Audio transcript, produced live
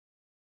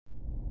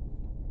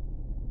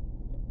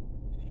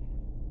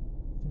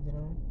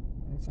on.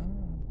 It's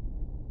on.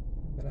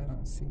 But I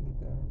don't see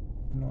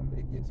normally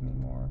it gives me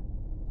more,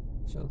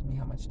 shows me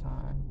how much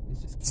time.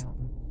 It's just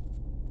counting.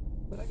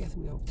 But I guess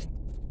we're okay.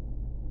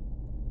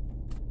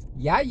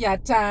 Yaya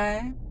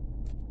time.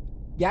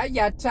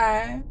 Yaya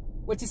time.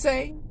 What you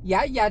say?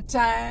 Yaya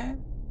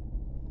time.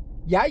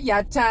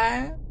 Yaya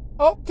time.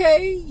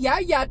 Okay,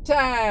 Yaya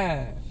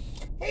time.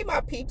 Hey,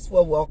 my peeps.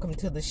 Well, welcome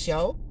to the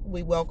show.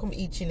 We welcome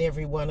each and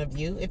every one of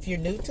you. If you're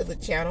new to the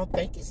channel,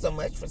 thank you so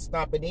much for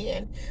stopping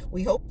in.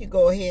 We hope you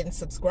go ahead and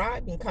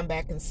subscribe and come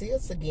back and see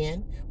us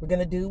again. We're going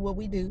to do what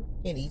we do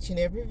in each and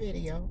every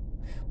video.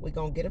 We're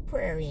going to get a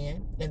prayer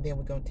in, and then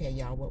we're going to tell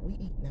y'all what we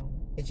eat now.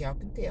 As y'all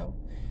can tell,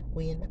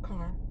 we in the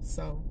car,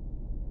 so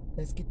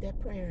let's get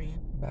that prayer in.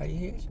 Bow your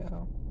head,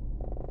 y'all.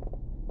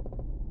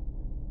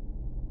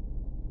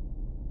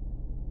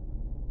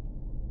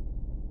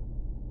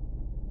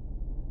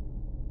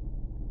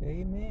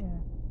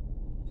 Amen.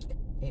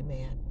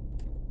 Amen.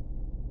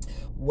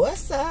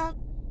 What's up?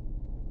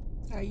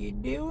 How you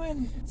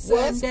doing?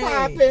 What's Sunday?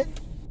 poppin'?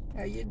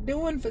 How you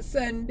doing for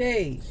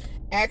Sunday?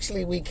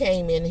 Actually, we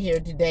came in here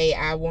today.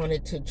 I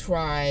wanted to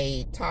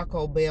try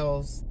Taco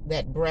Bell's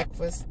that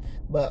breakfast,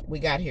 but we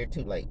got here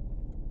too late.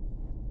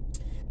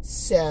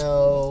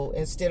 So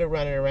instead of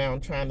running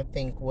around trying to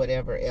think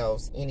whatever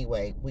else,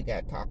 anyway, we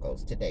got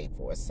tacos today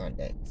for a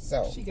Sunday.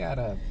 So She got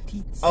a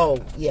pizza. oh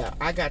yeah,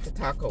 I got the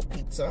taco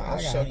pizza. I'll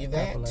I got show you a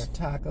that. couple of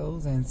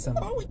tacos and some.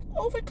 Oh,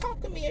 over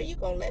talking me. Are you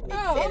gonna let me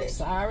Oh, I'm finish?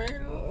 sorry.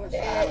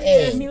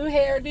 Hey. Your new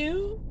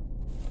hairdo.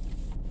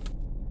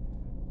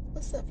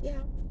 What's up, y'all?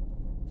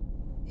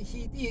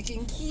 She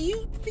looking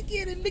cute. Look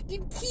at her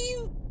looking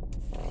cute.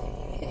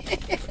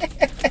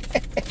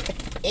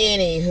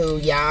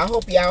 Anywho, y'all, I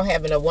hope y'all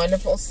having a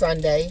wonderful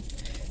Sunday.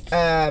 We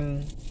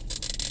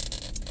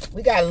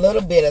got a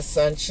little bit of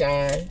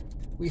sunshine.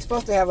 We're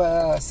supposed to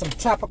have some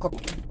tropical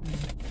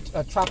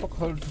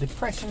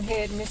depression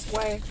heading this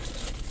way.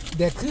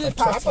 That could A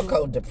possibly.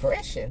 tropical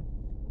depression.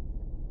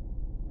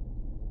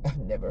 I've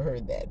never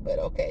heard that, but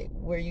okay.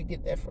 Where you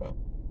get that from?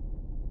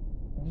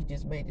 You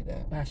just made it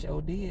up. I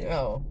sure did.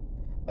 Oh,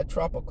 a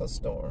tropical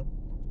storm.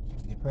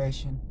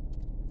 Depression.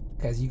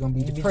 Because you're going to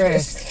be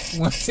depressed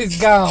once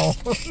it's gone.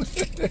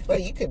 Well,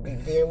 you could be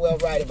very well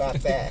right about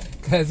that.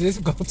 Because it's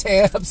going to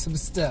tear up some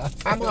stuff.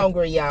 I'm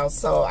hungry, y'all,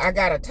 so I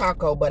got a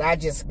taco, but I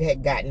just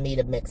had gotten me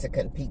the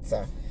Mexican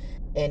pizza.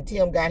 And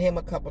Tim got him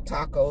a couple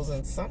tacos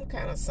and some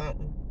kind of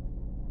something.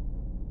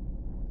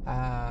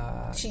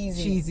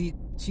 Cheesy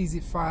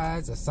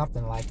fries or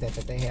something like that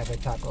they have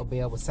at Taco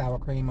Bell with sour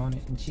cream on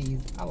it and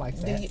cheese. I like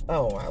that. I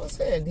was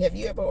saying, have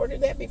you ever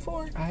ordered that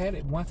before? I had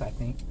it once, I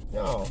think.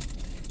 No.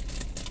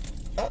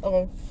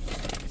 Uh-oh.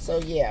 So,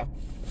 yeah.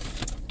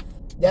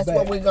 That's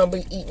what we're going to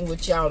be eating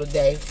with y'all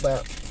today.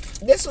 But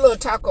this little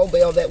Taco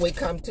Bell that we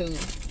come to,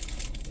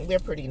 they're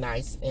pretty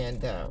nice.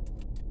 And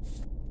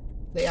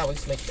they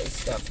always make their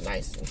stuff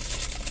nice and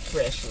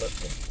fresh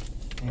looking.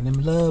 And them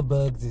love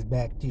bugs is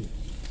back, too.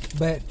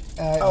 But,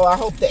 I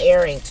hope the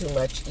air ain't too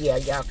much. Yeah,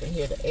 y'all can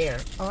hear the air.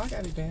 Oh, I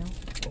got it down.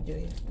 Do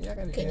you? Yeah, I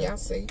got it down. Can y'all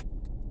see?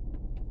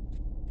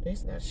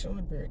 It's not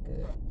showing very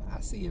good. I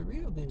see it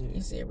real good.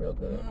 You see it real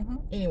good? Mm-hmm.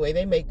 Anyway,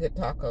 they make good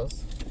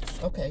tacos.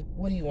 Okay,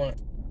 what do you want?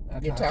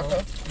 Your taco?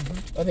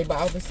 Mm-hmm. Are they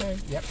all the same?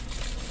 Yep.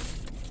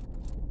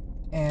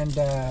 And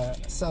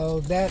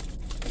so that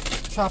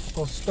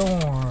tropical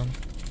storm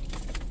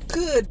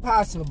could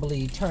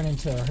possibly turn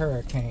into a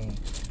hurricane.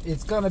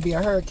 It's going to be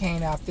a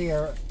hurricane out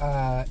there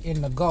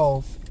in the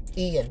Gulf.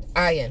 Ian.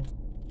 And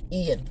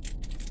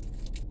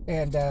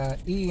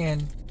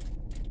Ian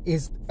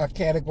is a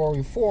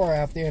category 4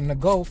 out there in the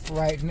Gulf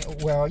right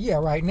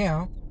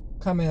now,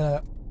 coming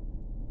up.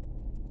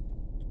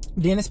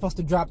 Then it's supposed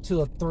to drop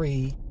to a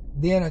 3,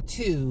 then a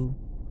 2,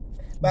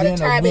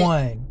 then a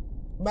 1.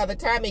 By the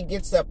time it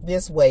gets up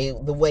this way,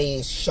 the way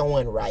it's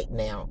showing right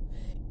now,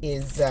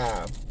 is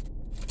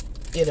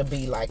it'll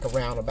be like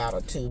around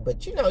about a 2.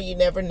 But you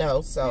never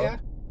know. So yeah.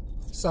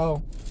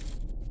 So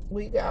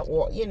we got,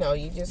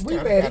 you just kind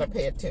of gotta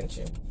pay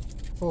attention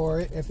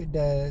for it if it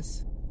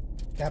does.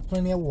 Got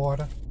plenty of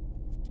water,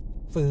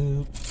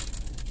 food,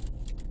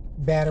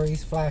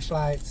 batteries,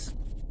 flashlights,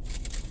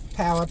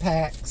 power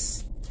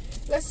packs.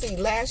 Let's see,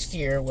 last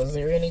year, was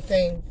there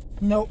anything?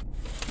 Nope.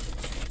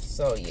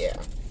 So, yeah.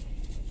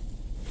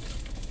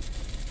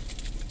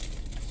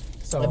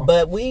 So,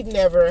 but we've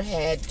never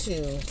had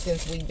to,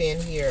 since we've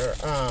been here,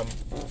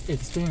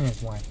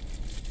 experience one.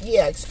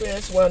 Yeah,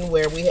 experience one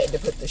where we had to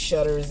put the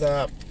shutters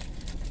up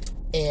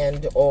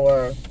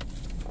or,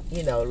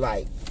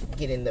 like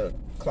get in the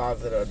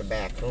closet or the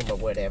bathroom or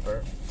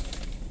whatever.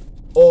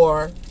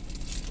 Or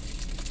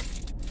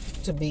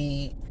to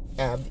be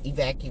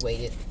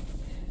evacuated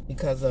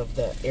because of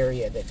the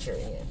area that you're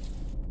in.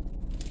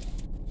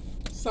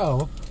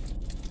 So,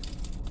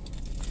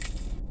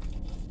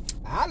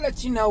 I'll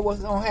let you know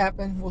what's going to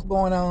happen, what's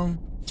going on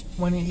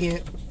when it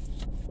hit.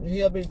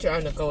 He'll be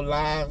trying to go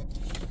live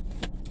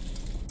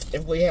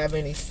if we have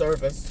any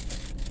service.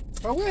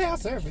 Oh, we'll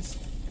have service.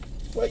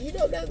 Well, you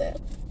don't know that.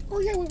 Oh,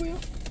 yeah, we will.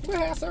 We'll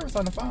have service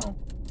on the phone.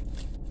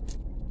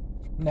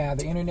 Now,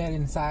 the internet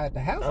inside the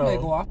house may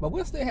go off, but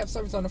we'll still have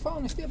service on the phone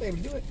and still be able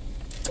to do it.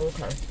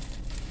 Okay.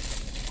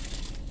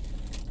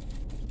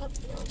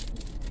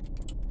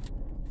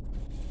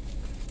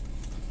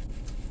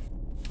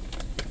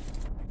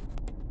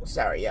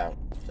 Sorry, y'all.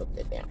 Took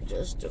that down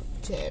just a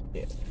tad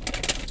bit. So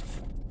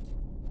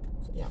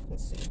y'all can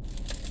see.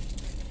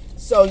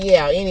 So,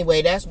 yeah,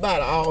 anyway, that's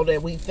about all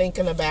that we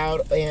thinking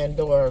about and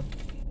or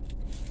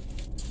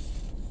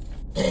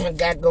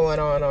got going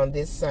on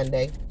this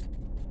Sunday.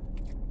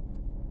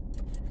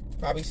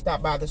 Probably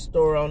stop by the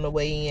store on the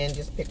way in,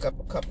 just pick up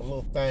a couple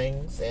little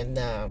things. And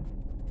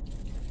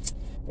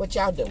what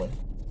y'all doing?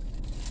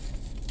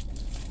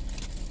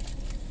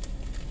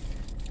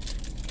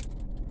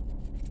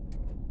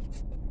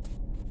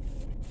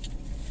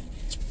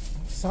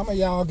 Some of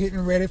y'all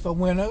getting ready for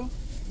winter,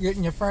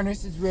 getting your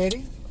furnaces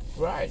ready.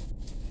 Right.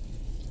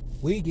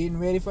 We getting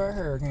ready for a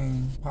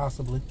hurricane,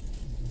 possibly.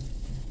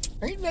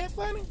 Ain't that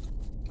funny?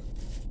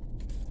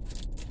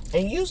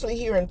 And usually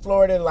here in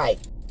Florida, like,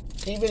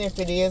 even if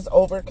it is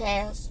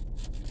overcast,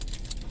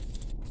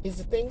 is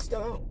the thing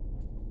still on?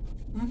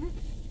 Mm-hmm.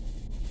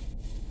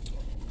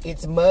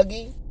 It's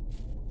muggy.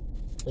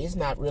 It's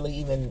not really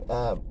even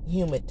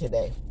humid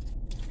today.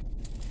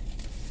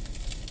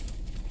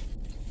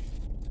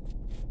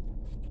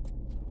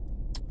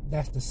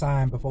 That's the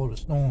sign before the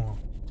storm.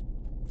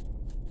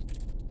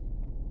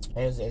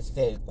 As they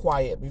said,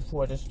 quiet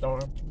before the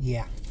storm.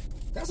 Yeah.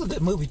 That's a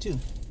good movie, too.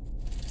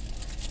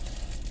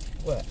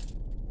 What?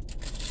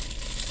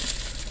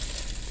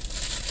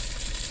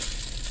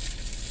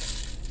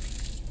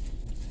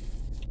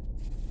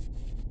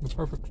 The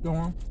Perfect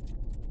Storm.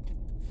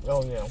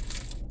 Oh, yeah.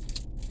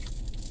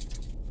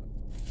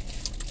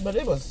 But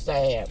it was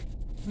sad.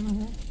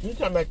 Mm-hmm. You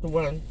talking about the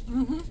one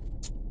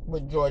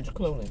with George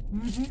Clooney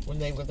when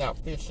they was out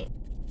fishing.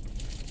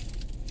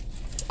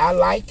 I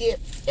like it,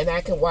 and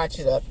I can watch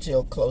it up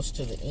till close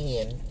to the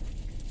end.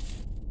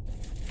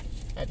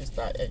 I just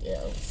thought,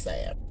 yeah, it was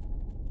sad.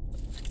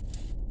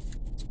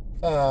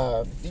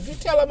 Did you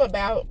tell them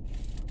about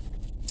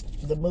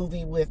the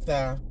movie with,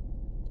 I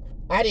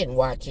didn't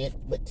watch it,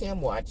 but Tim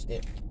watched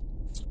it,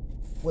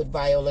 with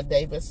Viola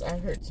Davis? I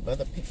heard some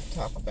other people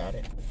talk about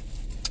it.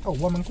 Oh,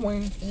 Woman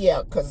Queen?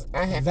 Yeah, because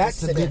I have That's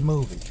to a good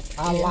movie.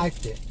 I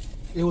liked it.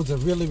 It was a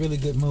really, really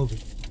good movie.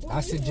 Well,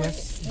 I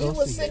suggest go see it. You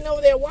were sitting over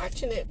there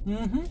watching it.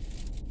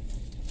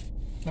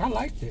 Mm-hmm. I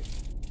liked it.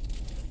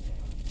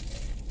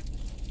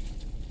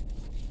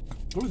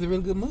 It was a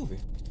really good movie.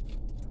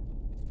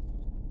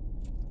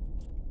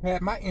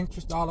 Had my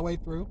interest all the way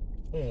through.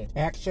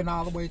 Action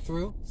all the way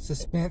through.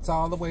 Suspense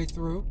all the way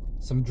through.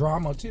 Some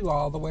drama too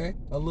all the way.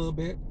 A little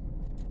bit.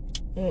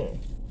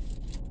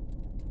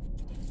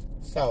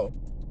 So,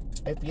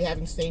 if you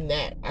haven't seen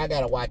that, I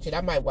gotta watch it.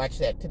 I might watch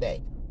that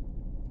today.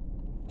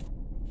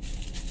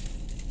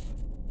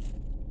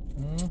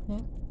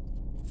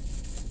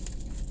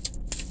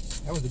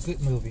 That was a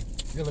good movie.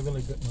 Really,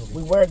 really good movie.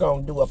 We were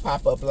gonna do a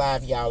pop-up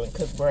live, y'all, and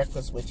cook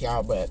breakfast with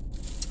y'all, but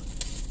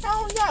I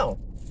don't know.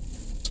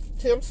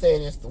 Tim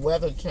said it's the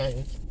weather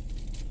change.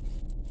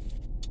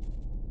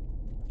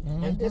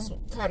 And this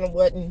kind of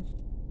wasn't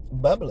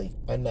bubbly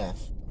enough.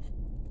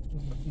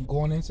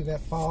 Going into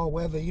that fall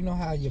weather, you know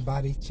how your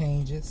body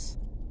changes.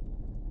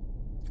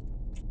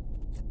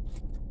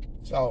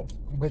 So,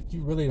 but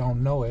you really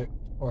don't know it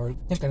or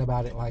thinking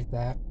about it like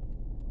that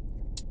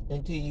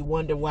until you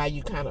wonder why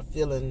you kind of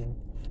feeling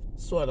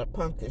sort of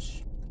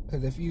punkish.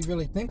 Because if you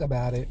really think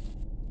about it,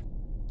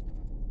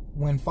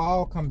 when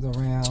fall comes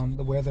around,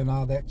 the weather and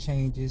all that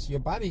changes. Your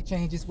body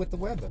changes with the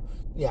weather.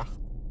 Yeah.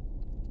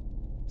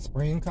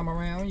 Spring come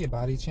around, your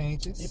body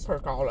changes. You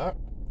perk all up.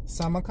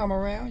 Summer come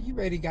around, you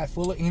ready, got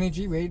full of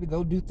energy, ready to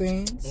go do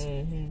things.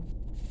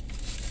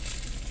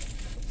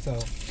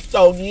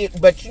 So yeah,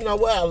 but you know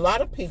what? A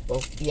lot of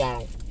people,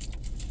 y'all,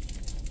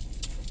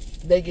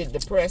 they get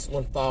depressed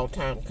when fall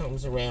time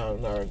comes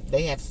around, or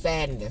they have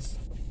sadness.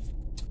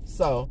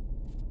 So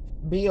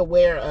be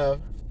aware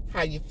of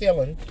how you're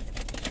feeling.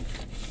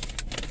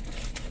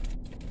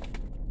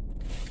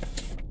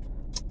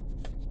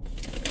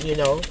 You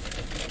know,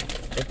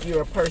 if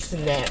you're a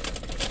person that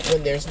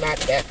when there's not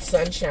that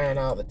sunshine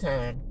all the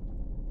time,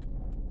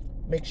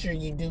 make sure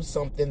you do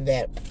something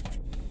that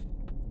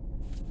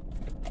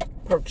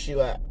perks you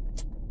up.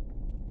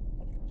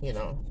 You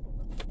know.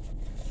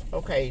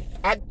 Okay,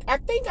 I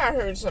think I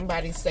heard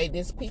somebody say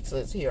this pizza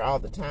is here all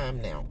the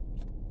time now.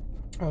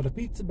 Oh, the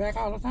pizza back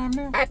all the time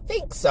now? I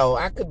think so.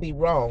 I could be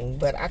wrong,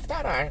 but I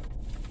thought I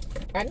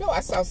know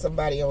I saw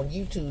somebody on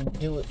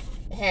YouTube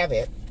have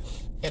it,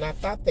 and I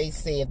thought they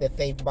said that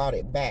they bought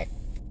it back.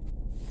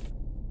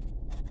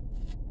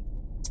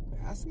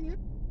 I see it.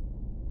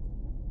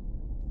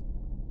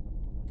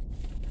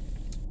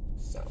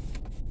 So.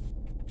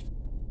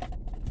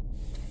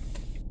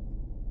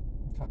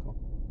 Taco.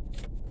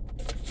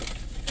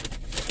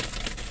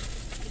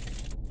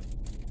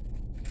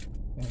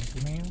 Thank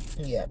you, ma'am.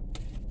 Yep.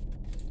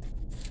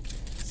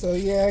 So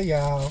yeah,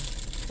 y'all.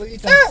 What do you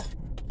think?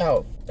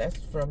 Oh, that's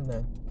from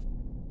the...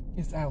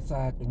 It's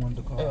outside the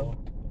window, Carl.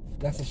 Oh.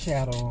 That's a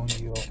shadow on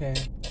you, okay?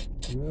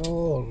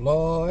 Oh,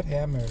 Lord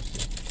have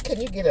mercy.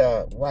 Can you get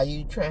a, while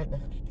you trying to?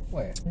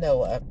 What?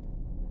 No,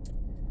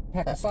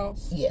 pack of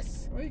sauce?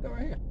 Yes. There you go,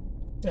 right here.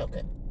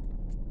 Okay.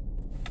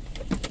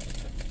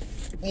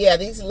 Yeah,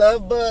 these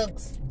love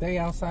bugs. They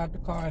outside the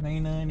car and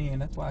ain't none in.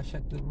 That's why I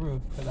shut the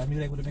roof, because I knew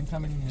they would have been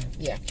coming in.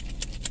 Yeah.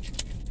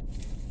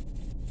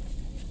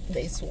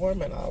 They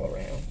swarming all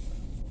around.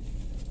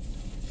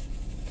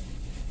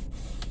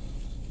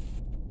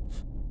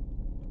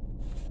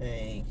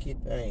 Thank you,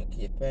 thank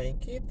you,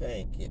 thank you,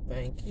 thank you,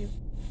 thank you.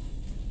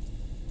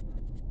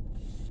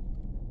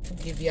 I'll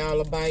give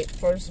y'all a bite.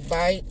 First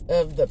bite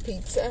of the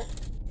pizza.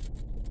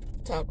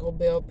 Taco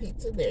Bell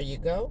pizza. There you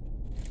go.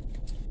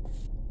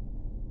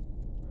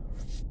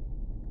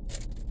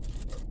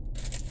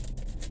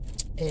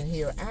 And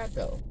here I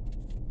go.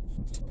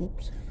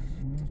 Oops.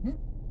 Mm-hmm.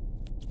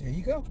 There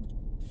you go.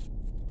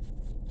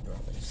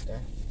 Dropping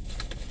stuff.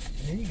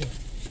 There you go.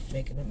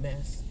 Making a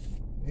mess.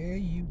 There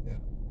you go.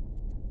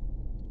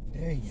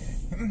 There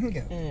you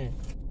go.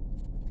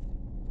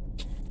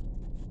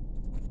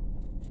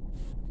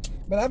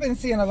 But I've been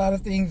seeing a lot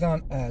of things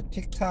on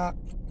TikTok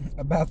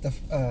about the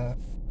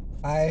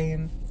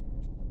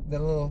the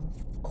little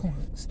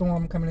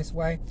storm coming this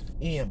way.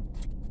 Ian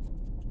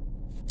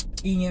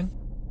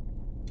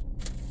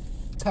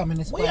coming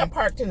this way. We are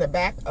parked in the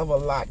back of a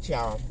lot,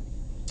 y'all.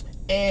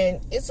 And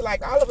it's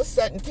like all of a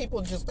sudden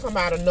people just come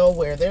out of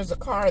nowhere. There's a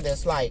car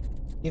that's like,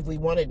 if we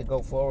wanted to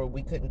go forward,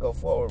 we couldn't go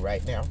forward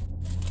right now.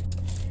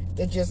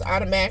 It just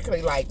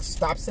automatically like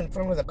stops in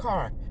front of the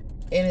car.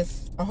 And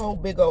it's a whole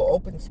big old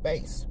open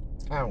space.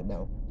 I don't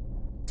know.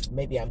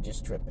 Maybe I'm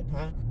just tripping,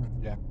 huh?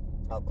 Mm-hmm. Yeah.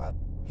 Okay.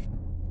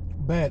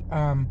 But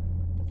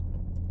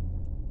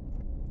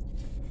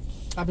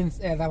I've been,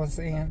 as I was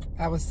saying,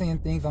 I was seeing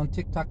things on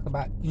TikTok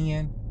about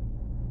Ian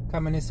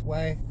coming this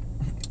way,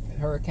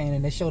 hurricane,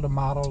 and they showed a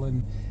model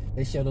and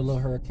they showed a little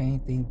hurricane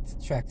thing,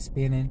 track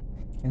spinning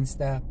and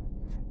stuff.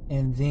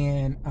 And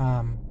then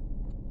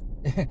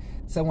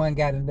someone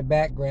got in the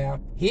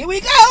background. Here we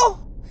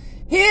go.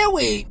 Here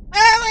we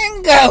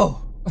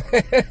go.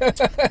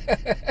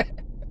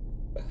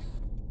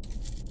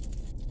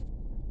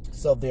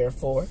 So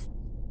therefore,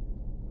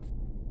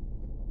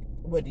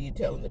 what are you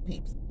telling the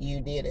peeps? You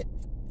did it.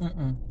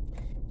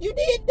 You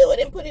did do it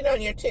and put it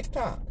on your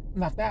TikTok.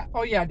 Not that.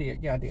 Oh yeah, I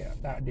did. Yeah, I did.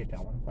 I did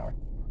that one. Sorry,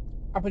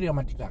 I put it on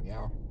my TikTok,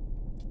 y'all.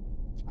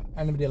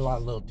 I never did a lot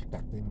of little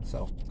TikTok things,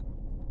 so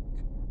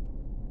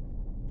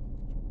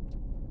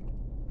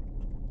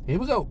here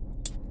we go.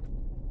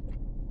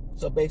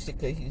 So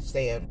basically, he's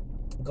saying,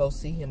 go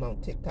see him on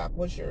TikTok.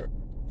 What's your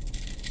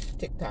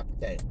TikTok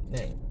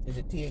name? Is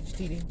it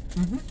THTD?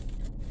 Mm-hmm.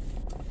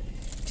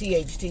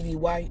 THTD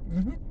White?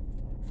 Mm-hmm.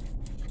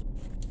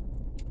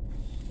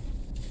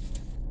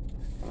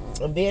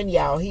 And then,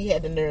 y'all, he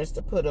had the nerves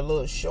to put a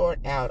little short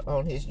out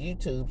on his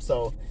YouTube.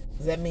 So,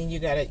 does that mean you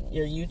got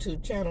your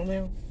YouTube channel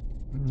now?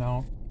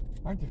 No.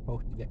 I just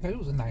posted that because it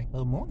was a nice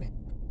little morning.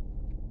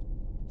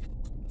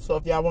 So,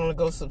 if y'all want to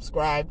go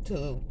subscribe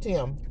to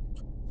Tim.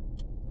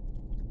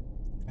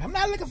 I'm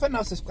not looking for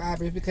no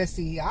subscribers because,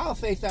 see, I'll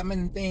say something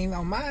and things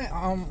on my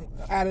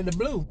out of the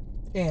blue.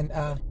 And,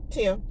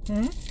 Tim.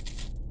 Mm-hmm.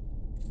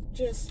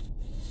 Just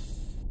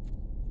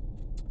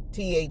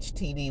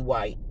THTD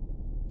White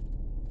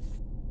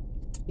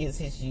is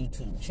his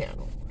YouTube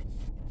channel.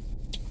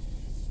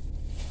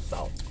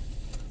 So,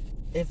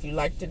 if you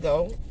like to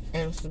go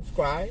and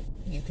subscribe,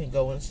 you can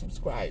go and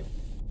subscribe.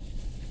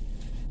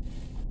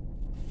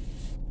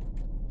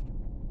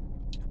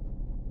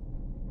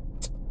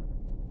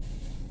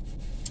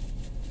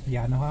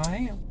 Y'all know how I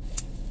am.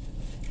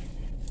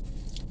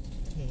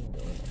 He ain't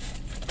doing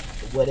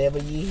it. Whatever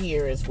you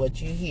hear is what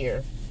you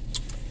hear.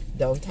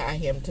 Don't tie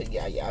him to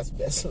Yaya's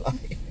Best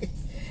Life.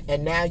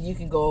 And now you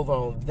can go over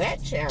on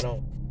that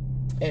channel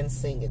and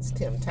sing It's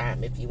Tim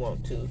Time if you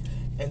want to,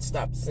 and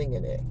stop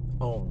singing it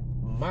on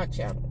my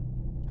channel.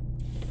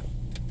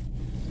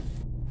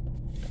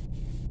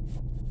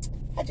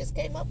 I just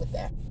came up with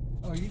that.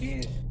 Oh, you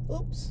did?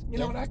 Oops. You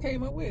know what I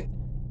came up with?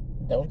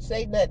 Don't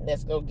say nothing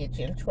that's going to get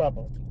you in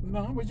trouble.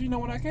 No, but you know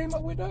what I came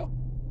up with, though?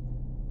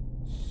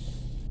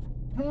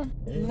 Huh?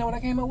 You know what I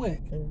came up with?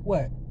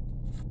 What?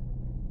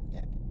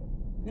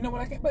 You know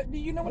what I came? But do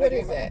you know what I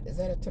came up with? What is that? Is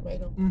that a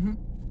tomato? Mm-hmm.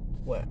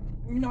 What?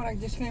 You know what I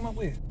just came up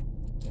with?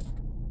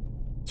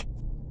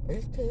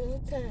 It's Tim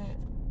Time.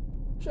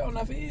 Sure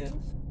enough, it is.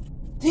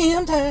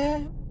 Tim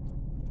Time.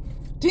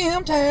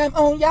 Tim Time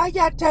on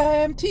Yaya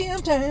Time.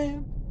 Tim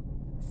Time.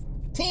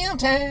 Tim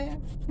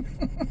Time.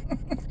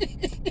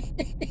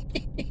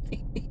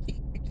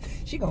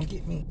 She gonna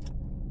get me.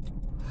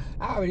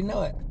 I already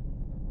know it.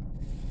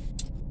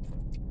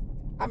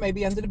 I may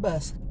be under the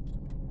bus.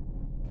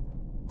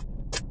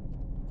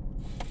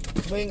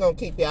 We ain't gonna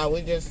keep y'all.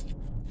 We just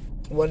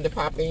wanted to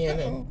pop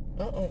in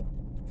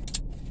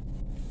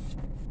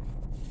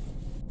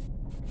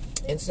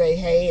and say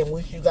hey and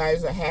wish you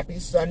guys a happy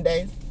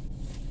Sunday.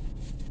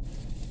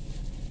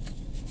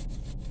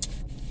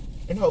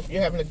 And hope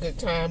you're having a good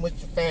time with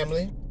your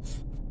family.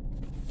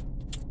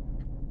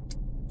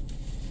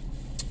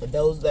 For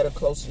those that are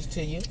closest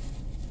to you.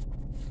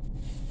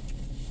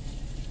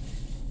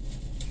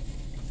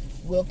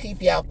 we'll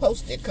keep y'all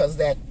posted, because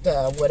that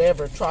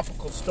whatever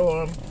tropical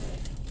storm,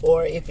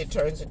 or if it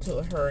turns into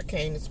a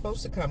hurricane, it's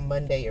supposed to come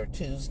Monday or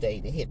Tuesday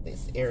to hit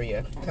this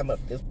area, come up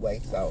this way.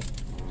 So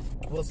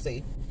we'll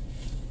see.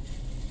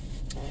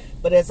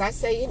 But as I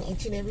say in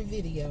each and every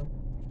video,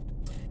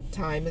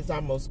 time is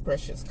our most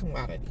precious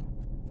commodity.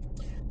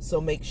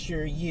 So make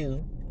sure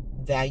you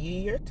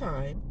value your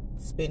time,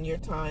 spend your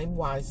time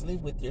wisely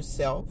with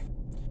yourself,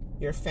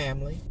 your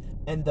family,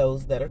 and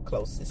those that are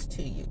closest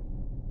to you.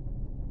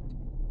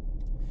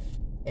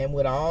 And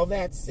with all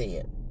that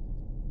said,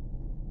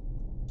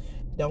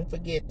 don't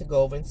forget to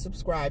go over and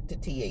subscribe to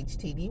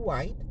THTD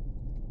White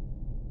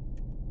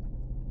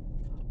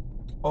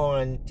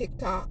on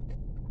TikTok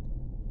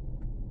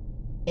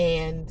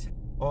and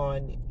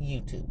on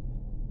YouTube.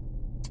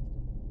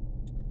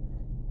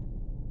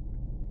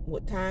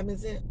 What time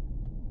is it?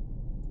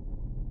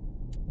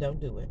 Don't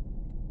do it.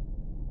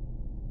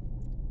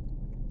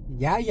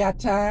 Yaya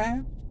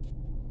time.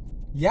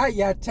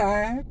 Yaya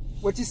time.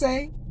 What you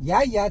say?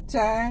 Yaya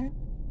time.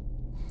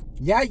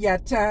 Yaya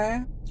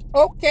time.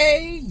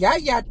 Okay,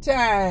 Yaya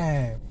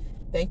time.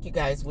 Thank you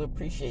guys. We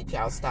appreciate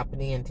y'all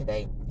stopping in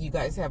today. You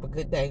guys have a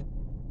good day.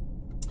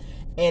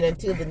 And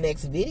until the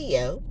next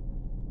video,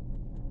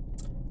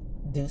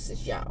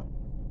 deuces, y'all.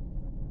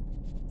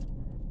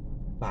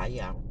 Bye,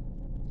 y'all.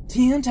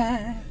 Tim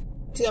time.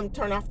 Tim,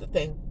 turn off the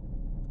thing.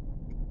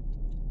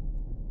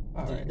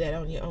 All Do right. that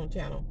on your own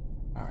channel.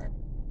 All right.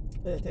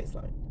 What does it taste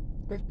like?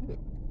 Good.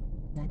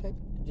 Okay.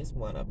 Just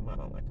one of them. I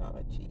don't like all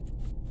that cheese.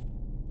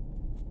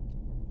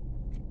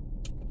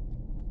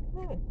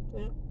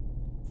 Yeah.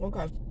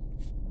 Okay.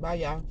 Bye,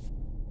 y'all.